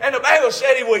Him. And the Bible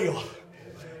said He will.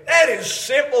 That is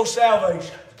simple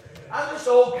salvation. I'm just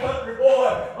an old country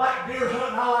boy like deer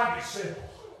hunting. I like it simple.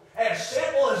 As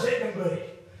simple as it can be.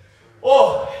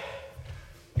 Oh,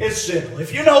 it's simple.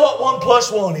 If you know what 1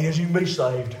 + 1 is, you can be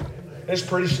saved. It's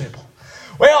pretty simple.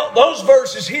 Well, those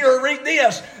verses here, read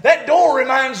this. That door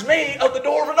reminds me of the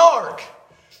door of an ark.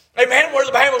 Amen. Where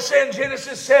the Bible said in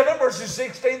Genesis 7, verses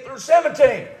 16 through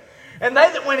 17. And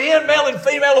they that went in, male and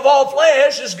female of all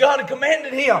flesh, as God had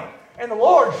commanded him. And the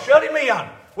Lord shut him in.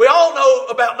 We all know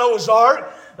about Noah's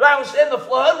ark. The Bible said the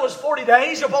flood was 40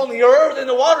 days upon the earth, and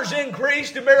the waters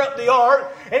increased to bear up the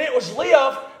ark, and it was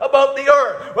lift above the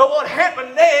earth. Well, what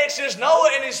happened next is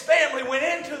Noah and his family went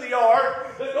into the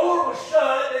ark. The door was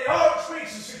shut. The ark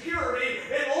speaks of security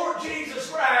in Lord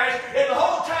Jesus Christ. And the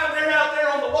whole time they're out there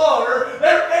on the water,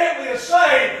 their family is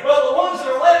saved. Well, the ones that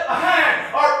are left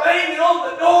behind are banging on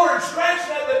the door and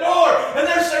scratching at the door, and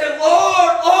they're saying,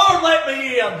 Lord, Lord, let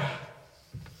me in.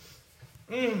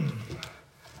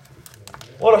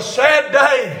 What a sad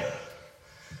day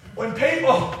when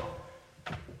people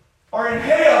are in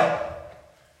hell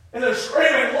and they're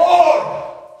screaming,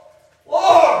 Lord,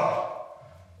 Lord,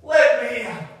 let me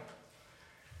in.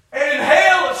 And in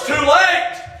hell it's too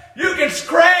late. You can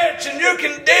scratch and you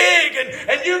can dig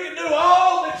and you can do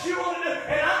all that you want to do.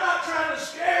 And I'm not trying to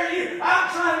scare you. I'm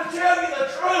trying to tell you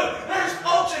the truth. There's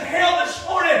folks in hell this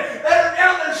morning that are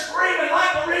down there screaming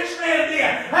like the rich man did.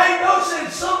 Hey, go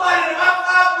send somebody to my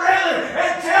five brethren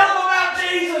and tell them about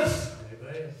Jesus.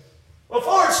 Amen.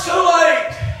 Before it's too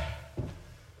late.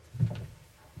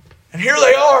 And here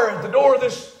they are at the door of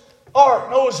this ark,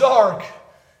 Noah's ark.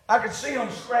 I could see them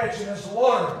scratching as the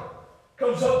water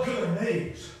comes up to their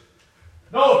knees.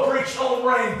 Noah preached on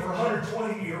rain for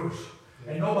 120 years,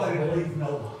 and nobody believed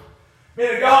Noah.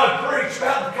 Men of God preach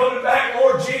about the coming back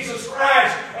Lord Jesus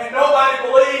Christ, and nobody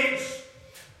believes.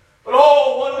 But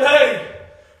one day,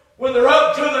 when they're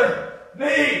up to their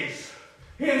knees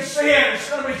in sin, it's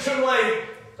going to be too late.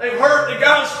 They've heard the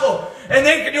gospel. And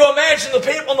then can you imagine the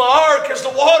people in the ark as the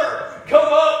water come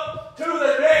up to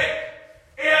their neck?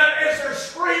 And as they're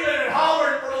screaming and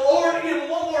hollering for the Lord to give them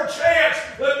one more chance,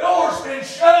 the door's been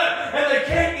shut and they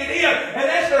can't get in. And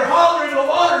as they're hollering, the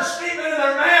water's steaming in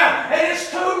their mouth and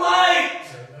it's too late.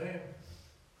 Amen.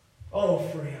 Oh,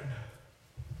 friend,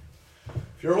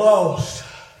 if you're lost,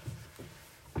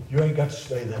 you ain't got to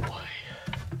stay that way.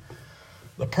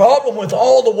 The problem with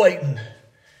all the waiting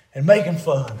and making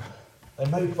fun, they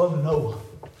made fun of Noah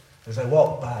as they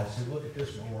walked by. They said, look at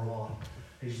this moron.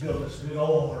 He's built this big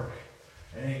old ark.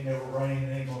 It ain't never rained,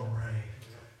 it ain't going to rain.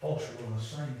 Folks are doing the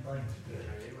same thing today.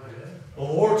 The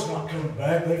Lord's not coming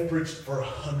back. They've preached for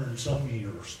 100 and some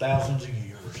years, thousands of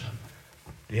years.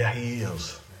 Yeah, He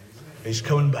is. He's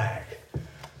coming back.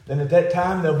 Then at that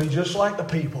time, they'll be just like the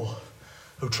people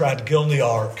who tried to get on the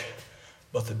ark,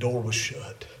 but the door was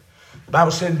shut. The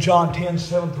Bible said in John 10,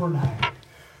 7 through 9.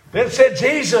 Then said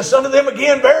Jesus unto them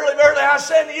again, verily, verily, I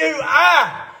say unto you,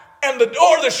 I am the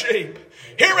door of the sheep.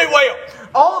 Hear me well.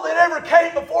 All that ever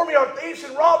came before me are thieves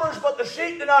and robbers, but the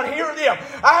sheep did not hear them.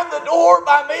 I am the door.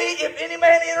 By me, if any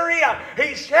man enter in,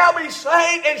 he shall be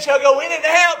saved and shall go in and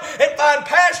out and find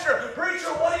pasture.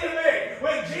 Preacher, what do you mean?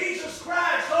 When Jesus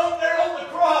Christ hung there on the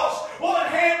cross, one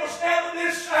hand was down to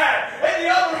this side and the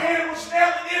other hand was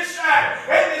down to this side.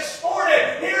 And this morning,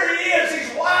 here He is.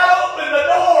 He's wide open the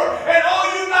door. And all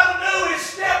you got to do is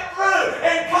step through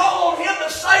and call on Him to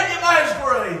save you by His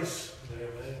grace.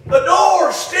 The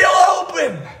door's still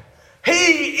open.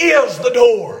 He is the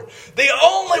door. The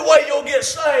only way you'll get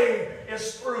saved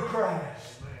is through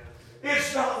Christ.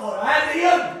 It's not what I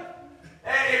did.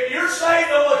 And if you're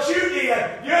saved on what you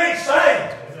did, you ain't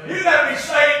saved. You got to be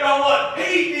saved on what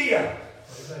He did.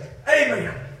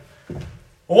 Amen.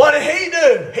 What did He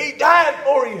do? He died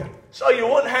for you so you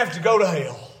wouldn't have to go to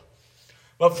hell.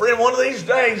 But friend, one of these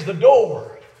days the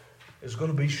door is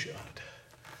going to be shut.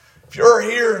 If you're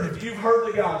here and if you've heard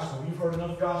the gospel, you've heard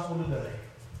enough gospel today,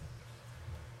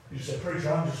 you say, preacher,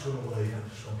 I'm just going to wait. I'm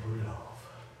just going to put it off.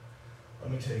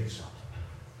 Let me tell you something.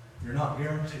 You're not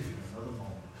guaranteed another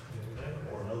moment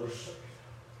or another second.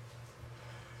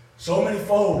 So many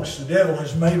folks, the devil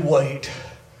has made wait,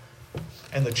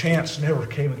 and the chance never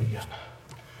came again.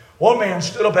 One man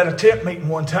stood up at a tent meeting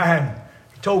one time.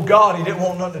 He told God he didn't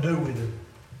want nothing to do with it.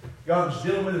 God was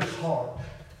dealing with his heart.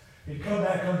 He'd come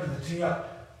back under the tent.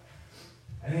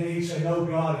 And then he'd say, no,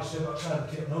 God. He said outside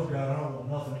the tent, no, God, I don't want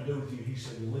nothing to do with you. He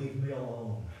said, leave me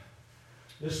alone.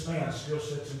 This man still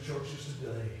sits in churches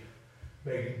today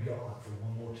begging God for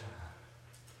one more time.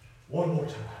 One more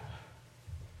time.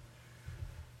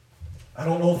 I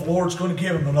don't know if the Lord's going to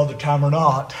give him another time or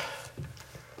not.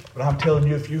 But I'm telling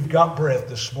you, if you've got breath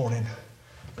this morning,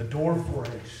 the door of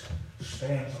grace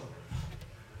stands open.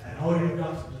 And all you've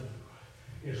got to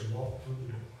do is walk through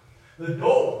the door. The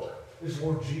door is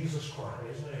Lord Jesus Christ.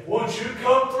 Once you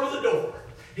come through the door,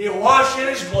 He'll wash in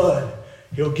His blood.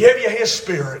 He'll give you His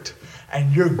Spirit.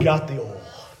 And you've got the oil.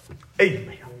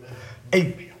 Amen.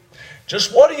 Amen.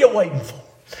 Just what are you waiting for?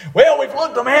 Well, we've looked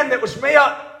at the man that was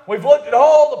met. We've looked at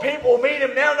all the people who meet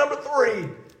Him. Now number 3,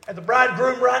 at the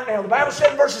bridegroom right now. The Bible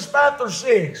said in verses 5 through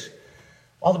 6,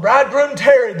 while the bridegroom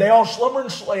tarried, they all slumbered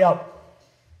and slept.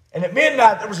 And at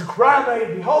midnight there was a cry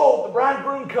made, behold, the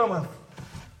bridegroom cometh.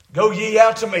 Go ye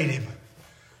out to meet Him.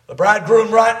 The bridegroom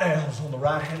right now is on the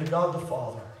right hand of God the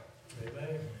Father.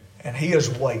 Amen. And He is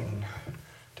waiting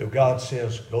till God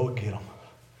says, go and get him.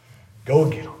 Go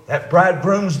and get him. That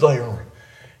bridegroom's there.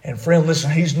 And friend,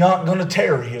 listen, He's not going to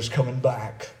tarry His coming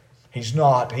back. He's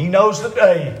not. He knows the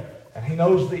day and He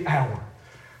knows the hour.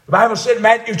 The Bible said in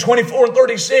Matthew 24 and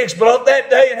 36, but of that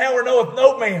day and hour knoweth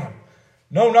no man,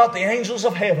 no, not the angels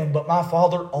of heaven, but my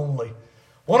Father only.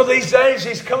 One of these days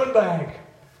He's coming back.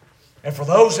 And for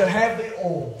those that have the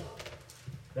oil,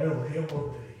 there will He will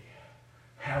be.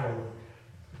 Hallelujah.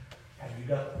 Have you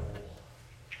got the oil?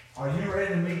 Are you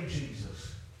ready to meet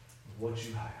Jesus with what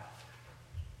you have?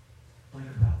 Think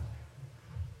about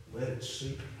it. Let it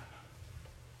seep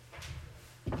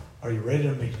in. Are you ready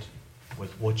to meet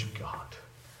with what you've got?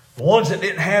 The ones that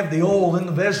didn't have the oil in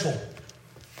the vessel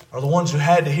are the ones who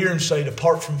had to hear Him say,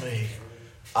 depart from me,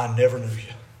 I never knew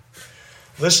you.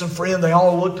 Listen, friend, they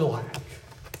all looked alike.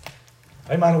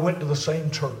 They might have went to the same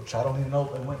church. I don't even know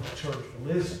if they went to church.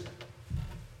 But listen,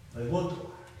 they looked alike.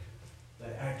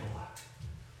 They acted alike.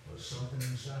 But something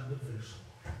inside the vessel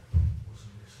was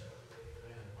missing.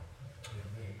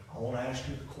 I want to ask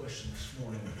you the question this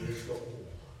morning. Is the oil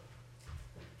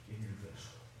in your vessel?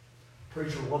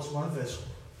 Preacher, what's my vessel?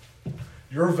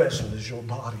 Your vessel is your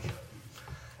body.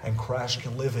 And Christ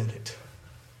can live in it.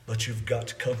 But you've got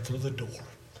to come through the door.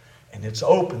 And it's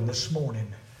open this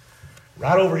morning.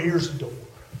 Right over here is the door.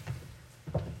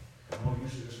 I'm going to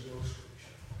use it as an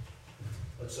illustration.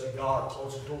 Let's say God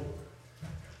closed the door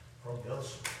from the other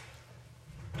side.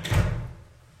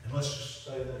 And let's just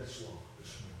say that it's locked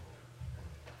this morning.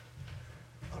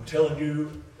 I'm telling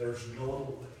you, there's no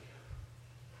other way.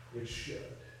 It's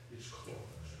shut. It's closed.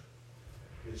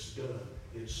 It's done.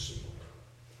 It's sealed.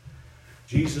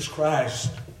 Jesus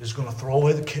Christ is going to throw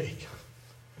away the key.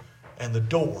 And the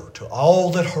door to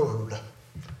all that heard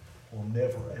will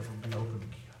never, ever be opened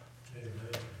again.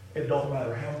 Amen. It don't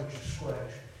matter how much you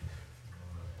scratch.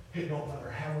 It don't matter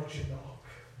how much you knock.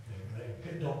 Amen.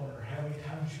 It don't matter how many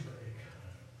times you beg.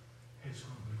 It's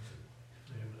going to be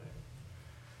too late.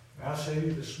 Amen. I say to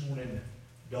you this morning,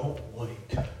 don't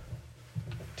wait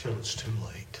till it's too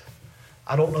late.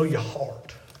 I don't know your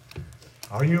heart.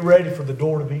 Are you ready for the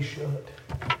door to be shut?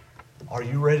 Are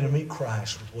you ready to meet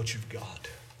Christ with what you've got?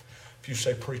 If you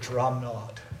say, preacher, I'm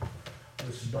not.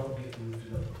 Listen, don't get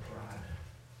lifted up with pride.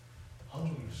 Humble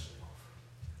yourself.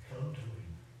 Come to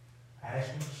Him. Ask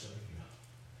Him to save you.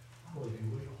 I believe He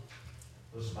will.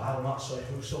 Does the Bible not say,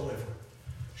 whosoever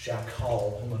shall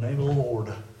call on the name of the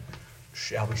Lord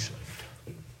shall be saved?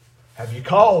 Have you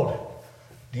called?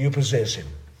 Do you possess Him?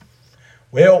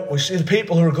 Well, we see the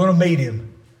people who are going to meet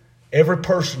Him. Every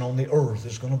person on the earth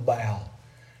is going to bow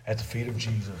at the feet of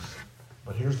Jesus.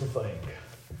 But here's the thing.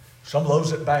 Some of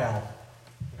those that bow,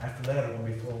 after that, are going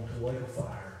to be thrown to the lake of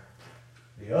fire.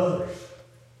 The others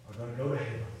are going to go to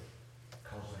heaven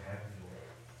because they have the Lord.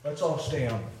 Let's all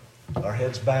stand. Our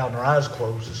heads bowed and our eyes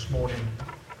closed this morning.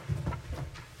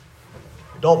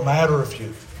 It don't matter if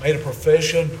you made a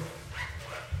profession,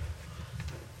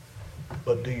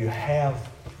 but do you have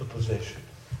the possession?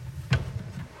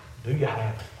 Do you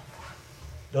have it?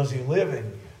 Does He live in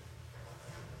you?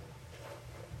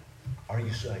 Are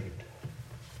you saved?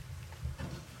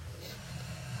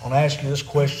 I want to ask you this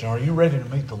question. Are you ready to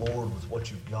meet the Lord with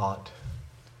what you've got?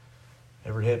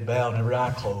 Every head bowed and every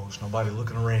eye closed. Nobody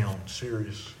looking around.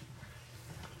 Serious.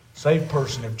 Saved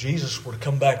person, if Jesus were to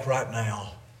come back right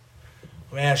now,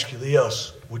 let me ask you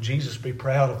this. Would Jesus be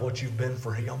proud of what you've been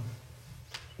for Him?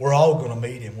 We're all going to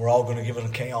meet Him. We're all going to give an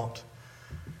account.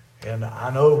 And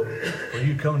I know for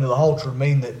you coming to the altar would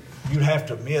mean that you'd have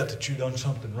to admit that you've done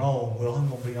something wrong. Well, I'm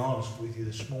going to be honest with you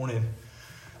this morning.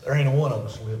 There ain't a one of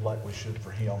us live like we should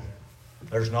for Him.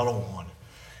 There's not a one.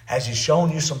 Has He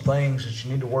shown you some things that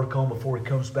you need to work on before He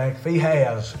comes back? If He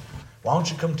has, why don't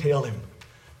you come tell Him?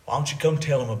 Why don't you come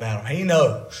tell Him about Him? He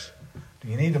knows. Do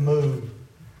you need to move?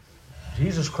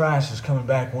 Jesus Christ is coming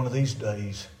back one of these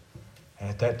days, and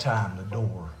at that time the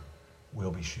door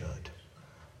will be shut.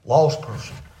 Lost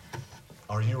person,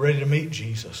 are you ready to meet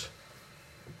Jesus?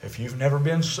 If you've never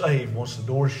been saved, once the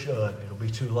door's shut, it'll be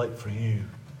too late for you.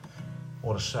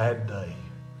 What a sad day.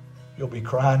 You'll be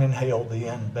crying in hell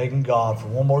then, begging God for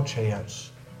one more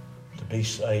chance to be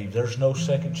saved. There's no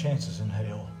second chances in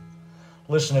hell.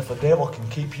 Listen, if the devil can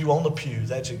keep you on the pew,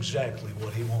 that's exactly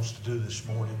what he wants to do this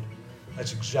morning.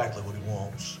 That's exactly what he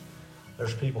wants.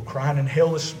 There's people crying in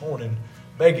hell this morning,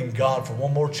 begging God for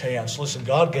one more chance. Listen,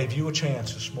 God gave you a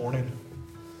chance this morning.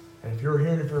 And if you're here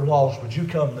and if you're lost, would you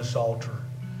come to this altar?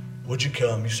 Would you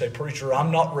come? You say, preacher,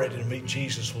 I'm not ready to meet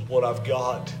Jesus with what I've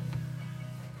got.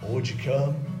 Well, would you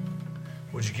come?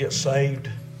 Would you get saved?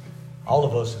 All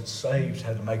of us that's saved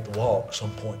had to make the walk at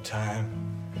some point in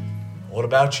time. What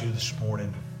about you this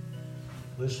morning?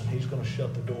 Listen, He's going to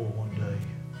shut the door one day,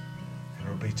 and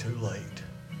it'll be too late.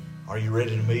 Are you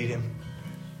ready to meet Him?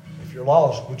 If you're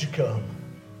lost, would you come?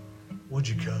 Would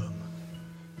you come?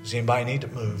 Does anybody need to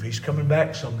move? He's coming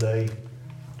back someday.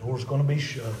 The door's going to be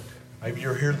shut. Maybe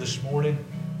you're here this morning.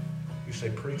 You say,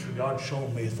 preacher, God's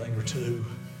shown me a thing or two.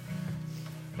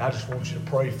 And I just want you to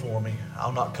pray for me.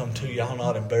 I'll not come to you. I'll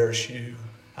not embarrass you.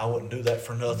 I wouldn't do that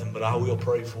for nothing, but I will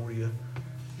pray for you.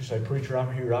 You say, preacher,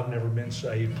 I'm here. I've never been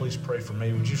saved. Please pray for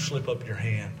me. Would you slip up your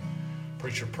hand?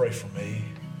 Preacher, pray for me.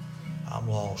 I'm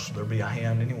lost. There'll be a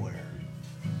hand anywhere.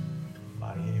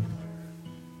 Anybody anywhere.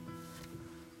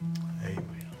 Amen.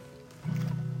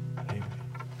 Amen.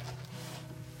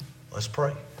 Let's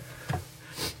pray.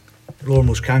 Lord,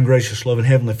 most kind, gracious, loving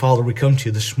Heavenly Father, we come to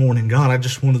you this morning. God, I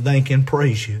just want to thank and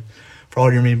praise you for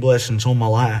all your many blessings on my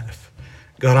life.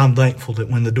 God, I'm thankful that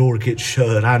when the door gets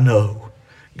shut, I know,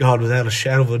 God, without a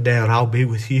shadow of a doubt, I'll be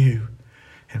with you.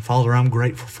 And Father, I'm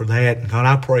grateful for that. And God,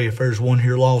 I pray if there's one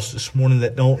here lost this morning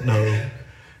that don't know,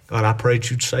 God, I pray that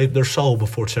you'd save their soul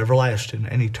before it's everlasting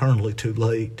and eternally too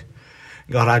late.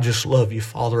 God, I just love you,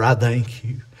 Father. I thank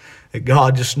you. that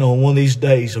God, just knowing one of these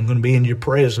days I'm going to be in your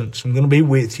presence. I'm going to be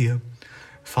with you.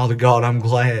 Father God, I'm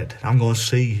glad I'm going to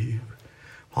see you.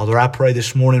 Father, I pray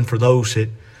this morning for those that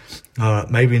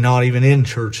maybe not even in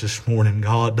church this morning,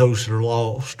 God, those that are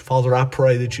lost. Father, I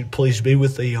pray that you'd please be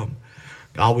with them.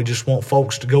 God, we just want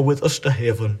folks to go with us to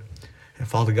heaven. And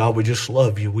Father God, we just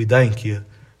love you. We thank you.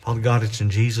 Father God, it's in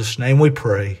Jesus' name we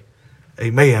pray.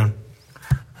 Amen.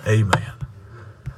 Amen.